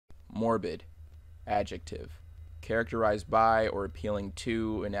Morbid. Adjective. Characterized by or appealing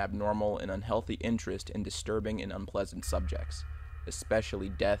to an abnormal and unhealthy interest in disturbing and unpleasant subjects, especially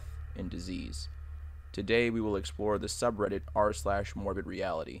death and disease. Today we will explore the subreddit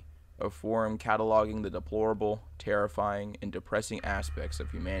r/MorbidReality, a forum cataloging the deplorable, terrifying, and depressing aspects of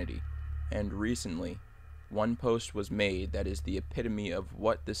humanity. And recently, one post was made that is the epitome of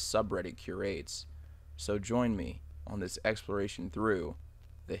what this subreddit curates. So join me on this exploration through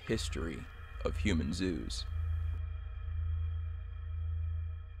the history of human zoos.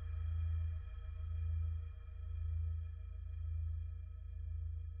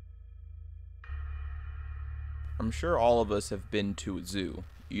 I'm sure all of us have been to a zoo.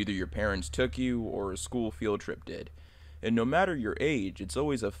 Either your parents took you or a school field trip did. And no matter your age, it's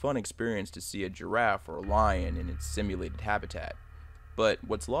always a fun experience to see a giraffe or a lion in its simulated habitat. But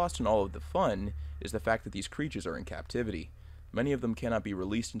what's lost in all of the fun is the fact that these creatures are in captivity. Many of them cannot be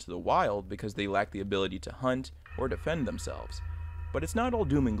released into the wild because they lack the ability to hunt or defend themselves. But it's not all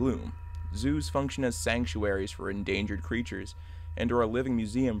doom and gloom. Zoos function as sanctuaries for endangered creatures and are a living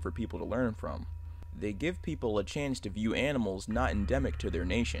museum for people to learn from. They give people a chance to view animals not endemic to their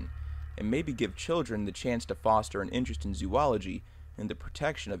nation, and maybe give children the chance to foster an interest in zoology and the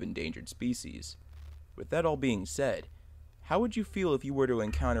protection of endangered species. With that all being said, how would you feel if you were to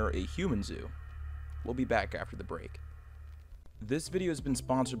encounter a human zoo? We'll be back after the break. This video has been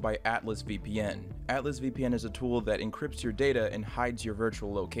sponsored by Atlas VPN. Atlas VPN is a tool that encrypts your data and hides your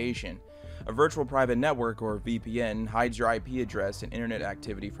virtual location. A virtual private network, or VPN, hides your IP address and internet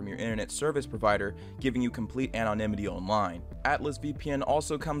activity from your internet service provider, giving you complete anonymity online. Atlas VPN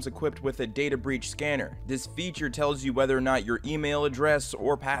also comes equipped with a data breach scanner. This feature tells you whether or not your email address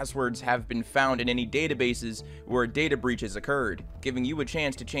or passwords have been found in any databases where a data breach has occurred, giving you a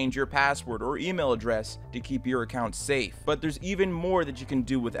chance to change your password or email address to keep your account safe. But there's even more that you can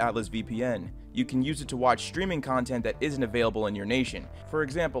do with Atlas VPN. You can use it to watch streaming content that isn't available in your nation. For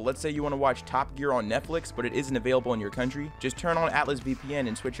example, let's say you want to watch Top Gear on Netflix, but it isn't available in your country. Just turn on Atlas VPN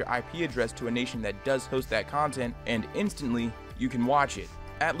and switch your IP address to a nation that does host that content, and instantly, you can watch it.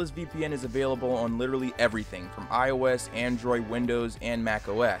 Atlas VPN is available on literally everything from iOS, Android, Windows, and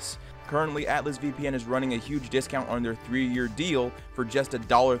macOS. Currently, Atlas VPN is running a huge discount on their 3-year deal for just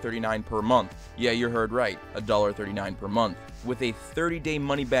 $1.39 per month. Yeah, you heard right, $1.39 per month, with a 30-day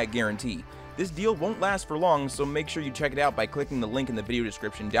money-back guarantee. This deal won't last for long, so make sure you check it out by clicking the link in the video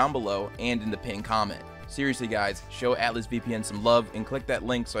description down below and in the pinned comment. Seriously guys, show Atlas VPN some love and click that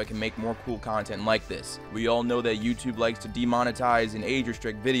link so I can make more cool content like this. We all know that YouTube likes to demonetize and age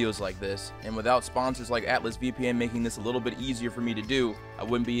restrict videos like this, and without sponsors like Atlas VPN making this a little bit easier for me to do, I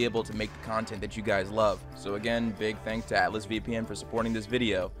wouldn't be able to make the content that you guys love. So again, big thanks to Atlas VPN for supporting this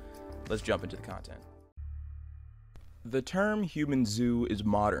video. Let's jump into the content. The term human zoo is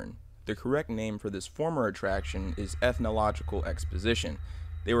modern. The correct name for this former attraction is ethnological exposition.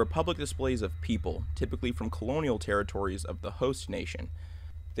 They were public displays of people, typically from colonial territories of the host nation.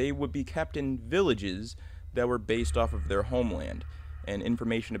 They would be kept in villages that were based off of their homeland, and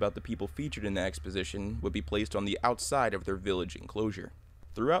information about the people featured in the exposition would be placed on the outside of their village enclosure.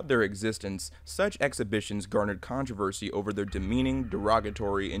 Throughout their existence, such exhibitions garnered controversy over their demeaning,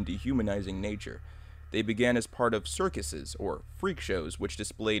 derogatory, and dehumanizing nature. They began as part of circuses, or freak shows, which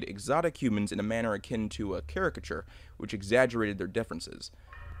displayed exotic humans in a manner akin to a caricature, which exaggerated their differences.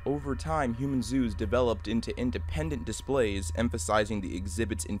 Over time, human zoos developed into independent displays, emphasizing the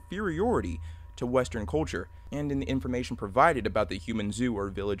exhibit's inferiority to Western culture, and in the information provided about the human zoo or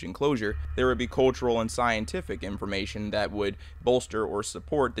village enclosure, there would be cultural and scientific information that would bolster or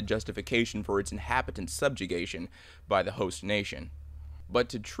support the justification for its inhabitants' subjugation by the host nation. But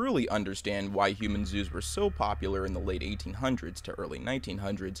to truly understand why human zoos were so popular in the late 1800s to early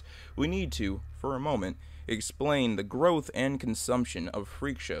 1900s, we need to, for a moment, explain the growth and consumption of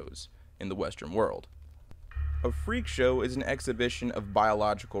freak shows in the Western world. A freak show is an exhibition of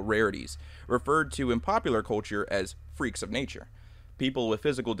biological rarities, referred to in popular culture as freaks of nature. People with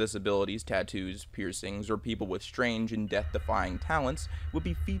physical disabilities, tattoos, piercings, or people with strange and death-defying talents would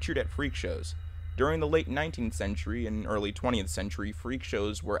be featured at freak shows. During the late 19th century and early 20th century, freak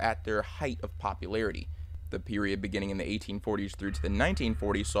shows were at their height of popularity. The period beginning in the 1840s through to the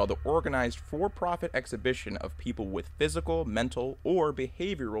 1940s saw the organized for-profit exhibition of people with physical, mental, or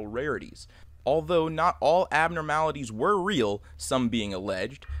behavioral rarities. Although not all abnormalities were real, some being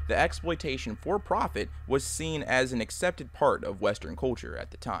alleged, the exploitation for profit was seen as an accepted part of Western culture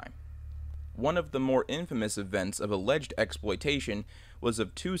at the time. One of the more infamous events of alleged exploitation was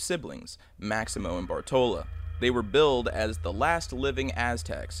of two siblings, Maximo and Bartola. They were billed as the last living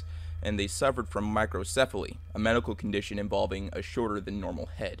Aztecs, and they suffered from microcephaly, a medical condition involving a shorter than normal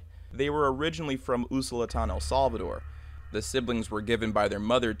head. They were originally from Usulután, El Salvador. The siblings were given by their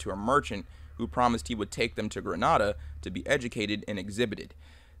mother to a merchant who promised he would take them to Granada to be educated and exhibited.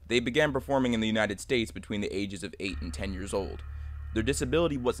 They began performing in the United States between the ages of 8 and 10 years old. Their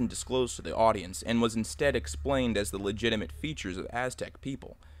disability wasn't disclosed to the audience and was instead explained as the legitimate features of Aztec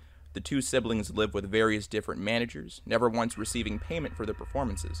people. The two siblings lived with various different managers, never once receiving payment for their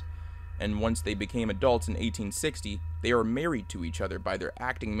performances. And once they became adults in 1860, they were married to each other by their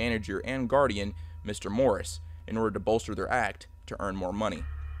acting manager and guardian, Mr. Morris, in order to bolster their act to earn more money.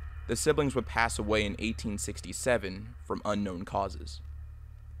 The siblings would pass away in 1867 from unknown causes.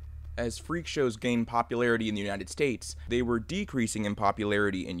 As freak shows gained popularity in the United States, they were decreasing in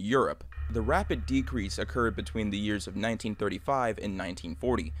popularity in Europe. The rapid decrease occurred between the years of 1935 and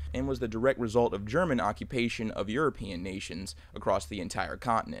 1940, and was the direct result of German occupation of European nations across the entire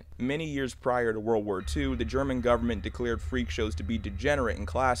continent. Many years prior to World War II, the German government declared freak shows to be degenerate and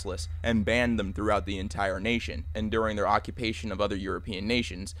classless, and banned them throughout the entire nation, and during their occupation of other European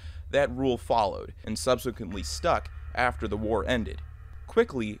nations, that rule followed, and subsequently stuck after the war ended.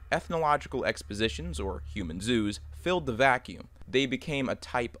 Quickly, ethnological expositions, or human zoos, filled the vacuum. They became a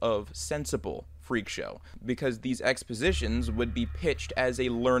type of sensible freak show, because these expositions would be pitched as a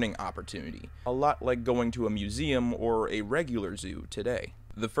learning opportunity, a lot like going to a museum or a regular zoo today.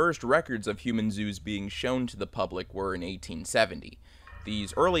 The first records of human zoos being shown to the public were in 1870.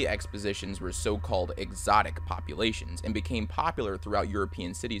 These early expositions were so-called exotic populations and became popular throughout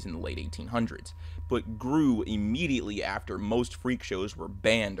European cities in the late 1800s, but grew immediately after most freak shows were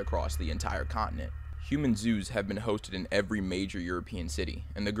banned across the entire continent. Human zoos have been hosted in every major European city,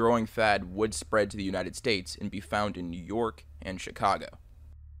 and the growing fad would spread to the United States and be found in New York and Chicago.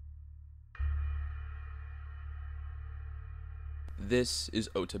 This is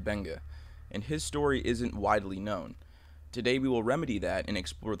Ota Benga, and his story isn't widely known. Today we will remedy that and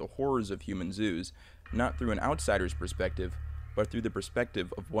explore the horrors of human zoos, not through an outsider's perspective, but through the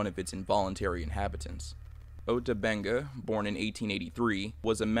perspective of one of its involuntary inhabitants. Ota Benga, born in 1883,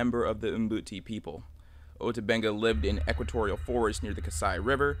 was a member of the Mbuti people. Ota Benga lived in equatorial forest near the Kasai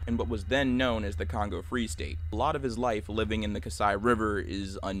River in what was then known as the Congo Free State. A lot of his life living in the Kasai River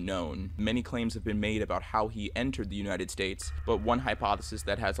is unknown. Many claims have been made about how he entered the United States, but one hypothesis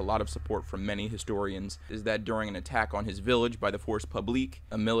that has a lot of support from many historians is that during an attack on his village by the Force Publique,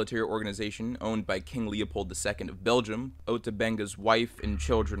 a military organization owned by King Leopold II of Belgium, Ota Benga's wife and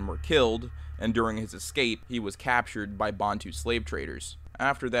children were killed, and during his escape, he was captured by Bantu slave traders.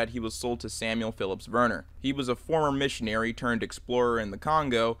 After that, he was sold to Samuel Phillips Werner. He was a former missionary turned explorer in the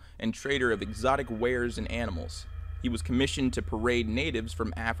Congo and trader of exotic wares and animals. He was commissioned to parade natives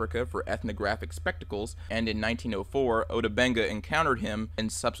from Africa for ethnographic spectacles, and in 1904, Ota Benga encountered him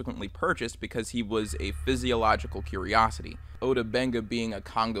and subsequently purchased because he was a physiological curiosity. Ota Benga, being a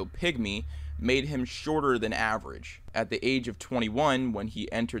Congo pygmy, made him shorter than average. At the age of 21, when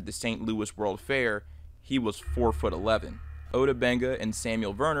he entered the St. Louis World Fair, he was 4'11". Ota Benga and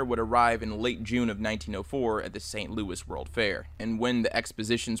Samuel Werner would arrive in late June of 1904 at the St. Louis World Fair, and when the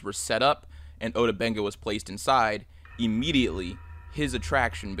expositions were set up and Ota Benga was placed inside, immediately his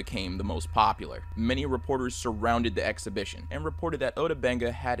attraction became the most popular. Many reporters surrounded the exhibition and reported that Ota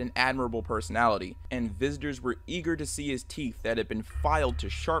Benga had an admirable personality, and visitors were eager to see his teeth that had been filed to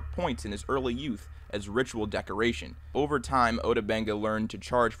sharp points in his early youth as ritual decoration. Over time, Ota Benga learned to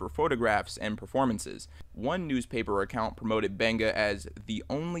charge for photographs and performances. One newspaper account promoted Benga as the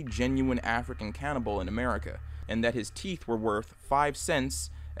only genuine African cannibal in America, and that his teeth were worth 5 cents,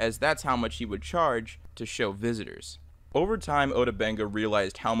 as that's how much he would charge to show visitors. Over time, Ota Benga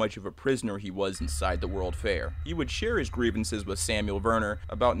realized how much of a prisoner he was inside the World Fair. He would share his grievances with Samuel Werner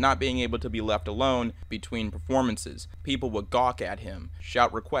about not being able to be left alone between performances. People would gawk at him,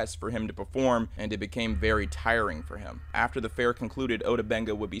 shout requests for him to perform, and it became very tiring for him. After the fair concluded, Ota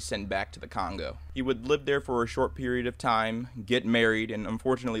Benga would be sent back to the Congo. He would live there for a short period of time, get married, and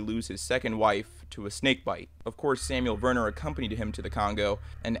unfortunately lose his second wife to a snake bite. Of course, Samuel Werner accompanied him to the Congo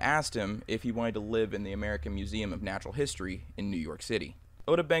and asked him if he wanted to live in the American Museum of Natural History in New York City.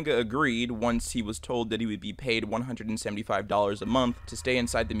 Ota Benga agreed once he was told that he would be paid $175 a month to stay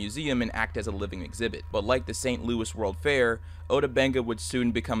inside the museum and act as a living exhibit. But like the St. Louis World Fair, Ota Benga would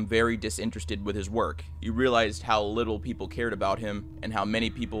soon become very disinterested with his work. He realized how little people cared about him and how many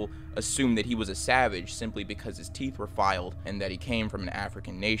people assumed that he was a savage simply because his teeth were filed and that he came from an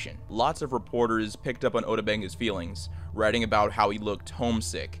African nation. Lots of reporters picked up on Ota Benga's feelings, writing about how he looked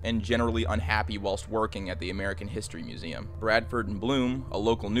homesick and generally unhappy whilst working at the American History Museum. Bradford and Bloom, a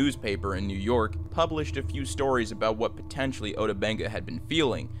local newspaper in New York, published a few stories about what potentially Ota Benga had been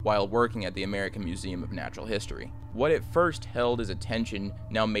feeling while working at the American Museum of Natural History. What at first held his attention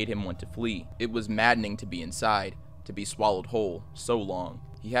now made him want to flee. It was maddening to be inside, to be swallowed whole, so long.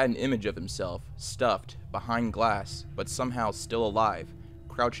 He had an image of himself, stuffed, behind glass, but somehow still alive,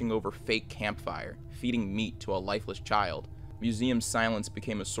 crouching over fake campfire, feeding meat to a lifeless child. Museum silence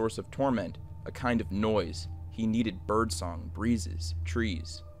became a source of torment, a kind of noise. He needed birdsong, breezes,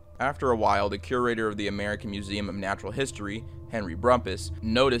 trees. After a while, the curator of the American Museum of Natural History, Henry Brumpus,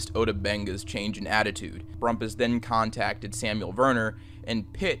 noticed Ota Benga's change in attitude. Brumpus then contacted Samuel Werner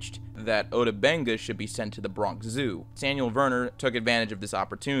and pitched that Ota Benga should be sent to the Bronx Zoo. Samuel Werner took advantage of this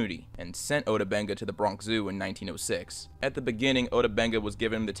opportunity and sent Ota Benga to the Bronx Zoo in 1906. At the beginning, Ota Benga was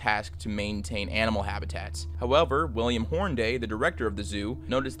given the task to maintain animal habitats. However, William Hornday, the director of the zoo,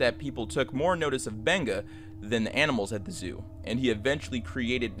 noticed that people took more notice of Benga than the animals at the zoo, and he eventually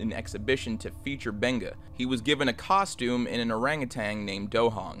created an exhibition to feature Benga. He was given a costume and an orangutan named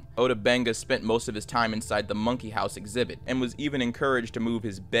Dohong. Ota Benga spent most of his time inside the monkey house exhibit, and was even encouraged to move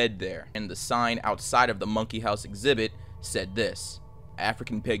his bed there, and the sign outside of the monkey house exhibit said this: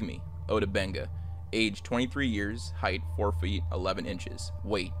 African Pygmy, Ota Benga, age 23 years, height 4 feet 11 inches,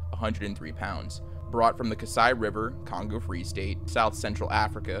 weight 103 pounds. Brought from the Kasai River, Congo Free State, South Central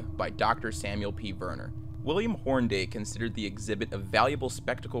Africa, by Dr. Samuel P. Werner. William Hornday considered the exhibit a valuable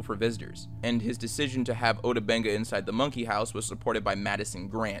spectacle for visitors, and his decision to have Ota Benga inside the monkey house was supported by Madison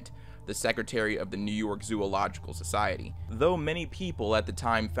Grant, the secretary of the New York Zoological Society. Though many people at the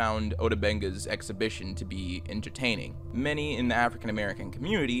time found Ota Benga's exhibition to be entertaining, many in the African American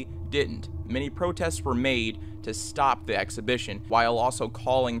community didn't. Many protests were made to stop the exhibition, while also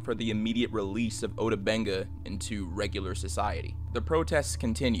calling for the immediate release of Ota Benga into regular society. The protests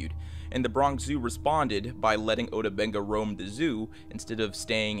continued, and the Bronx Zoo responded by letting Ota Benga roam the zoo instead of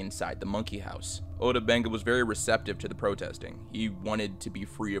staying inside the monkey house. Ota Benga was very receptive to the protesting. He wanted to be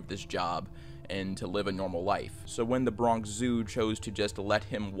free of this job and to live a normal life. So when the Bronx Zoo chose to just let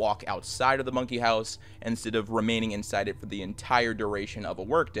him walk outside of the monkey house instead of remaining inside it for the entire duration of a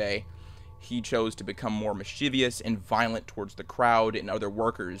workday, he chose to become more mischievous and violent towards the crowd and other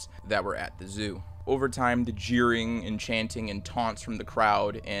workers that were at the zoo. Over time, the jeering and chanting and taunts from the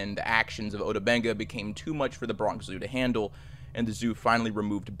crowd and the actions of Ota Benga became too much for the Bronx Zoo to handle, and the zoo finally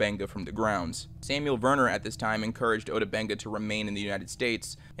removed Benga from the grounds. Samuel Werner at this time encouraged Ota Benga to remain in the United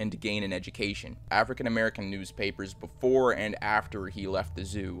States and to gain an education. African American newspapers before and after he left the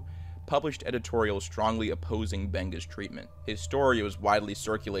zoo published editorials strongly opposing Benga's treatment. His story was widely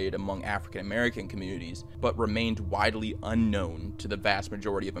circulated among African American communities, but remained widely unknown to the vast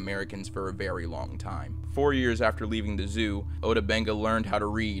majority of Americans for a very long time. 4 years after leaving the zoo, Ota Benga learned how to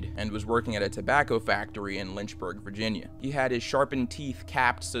read and was working at a tobacco factory in Lynchburg, Virginia. He had his sharpened teeth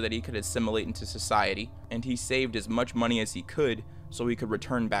capped so that he could assimilate into society, and he saved as much money as he could so he could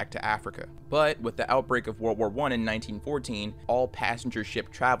return back to Africa. But with the outbreak of World War I in 1914, all passenger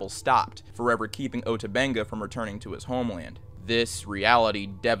ship travel stopped, forever keeping Ota Benga from returning to his homeland. This reality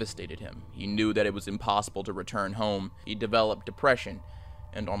devastated him. He knew that it was impossible to return home. He developed depression,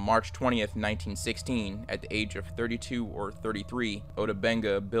 and on March 20th, 1916, at the age of 32 or 33, Ota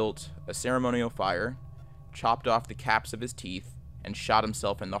Benga built a ceremonial fire, chopped off the caps of his teeth, and shot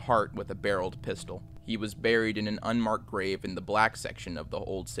himself in the heart with a barreled pistol. He was buried in an unmarked grave in the black section of the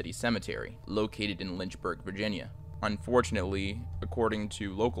Old City Cemetery, located in Lynchburg, Virginia. Unfortunately, according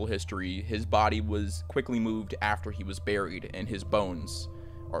to local history, his body was quickly moved after he was buried, and his bones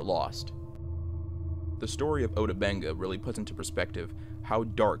are lost. The story of Ota Benga really puts into perspective how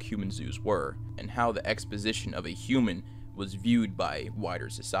dark human zoos were, and how the exposition of a human was viewed by wider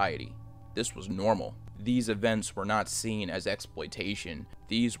society. This was normal. These events were not seen as exploitation,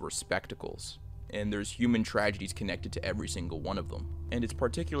 these were spectacles. And there's human tragedies connected to every single one of them. And it's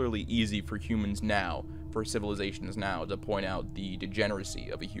particularly easy for humans now, for civilizations now, to point out the degeneracy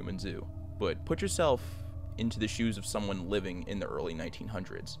of a human zoo. But put yourself into the shoes of someone living in the early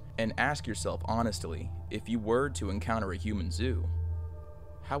 1900s, and ask yourself honestly, if you were to encounter a human zoo,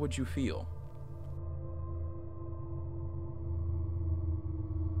 how would you feel?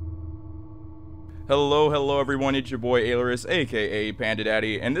 Hello everyone, it's your boy Ailurus, aka Panda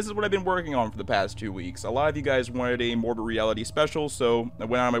Daddy, and this is what I've been working on for the past 2 weeks. A lot of you guys wanted a Morbid Reality special, so I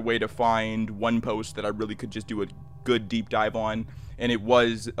went on my way to find one post that I really could just do a good deep dive on, and it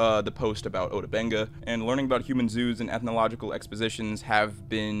was the post about Ota Benga. And learning about human zoos and ethnological expositions have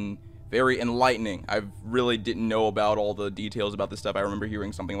been very enlightening. I really didn't know about all the details about this stuff. I remember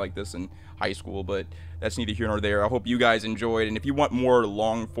hearing something like this in high school, but that's neither here nor there. I hope you guys enjoyed, and if you want more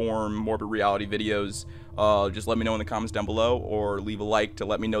long-form Morbid Reality videos, just let me know in the comments down below, or leave a like to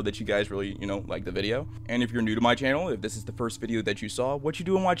let me know that you guys really, like the video. And if you're new to my channel, if this is the first video that you saw, what you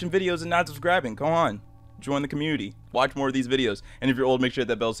doing watching videos and not subscribing? Come on. join the community, watch more of these videos, and if you're old, make sure to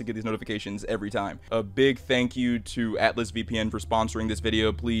hit that bell so you get these notifications every time. A big thank you to Atlas VPN for sponsoring this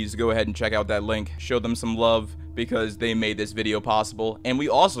video. Please go ahead and check out that link, show them some love because they made this video possible. And we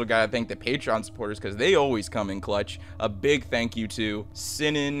also gotta thank the Patreon supporters because they always come in clutch. A big thank you to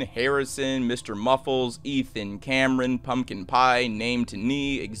Sinan, Harrison, Mr. Muffles, Ethan, Cameron, Pumpkin Pie, Name to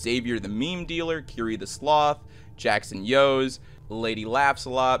Knee, Xavier the Meme Dealer, Kiri the Sloth, Jackson Yos, Lady Laughs a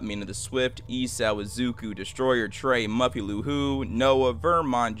Lot, Mina the Swift, Esau Izuku, Destroyer Trey, Muffy Luhu, Noah,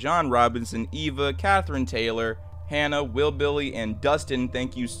 Vermont, John Robinson, Eva, Catherine Taylor, Hannah, Will Billy, and Dustin.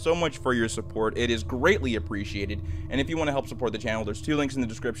 Thank you so much for your support. It is greatly appreciated. And if you want to help support the channel, there's 2 links in the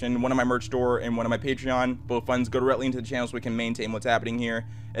description, one on my merch store and one on my Patreon. Both funds go directly into the channel so we can maintain what's happening here.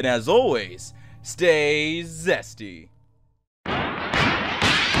 And as always, stay zesty.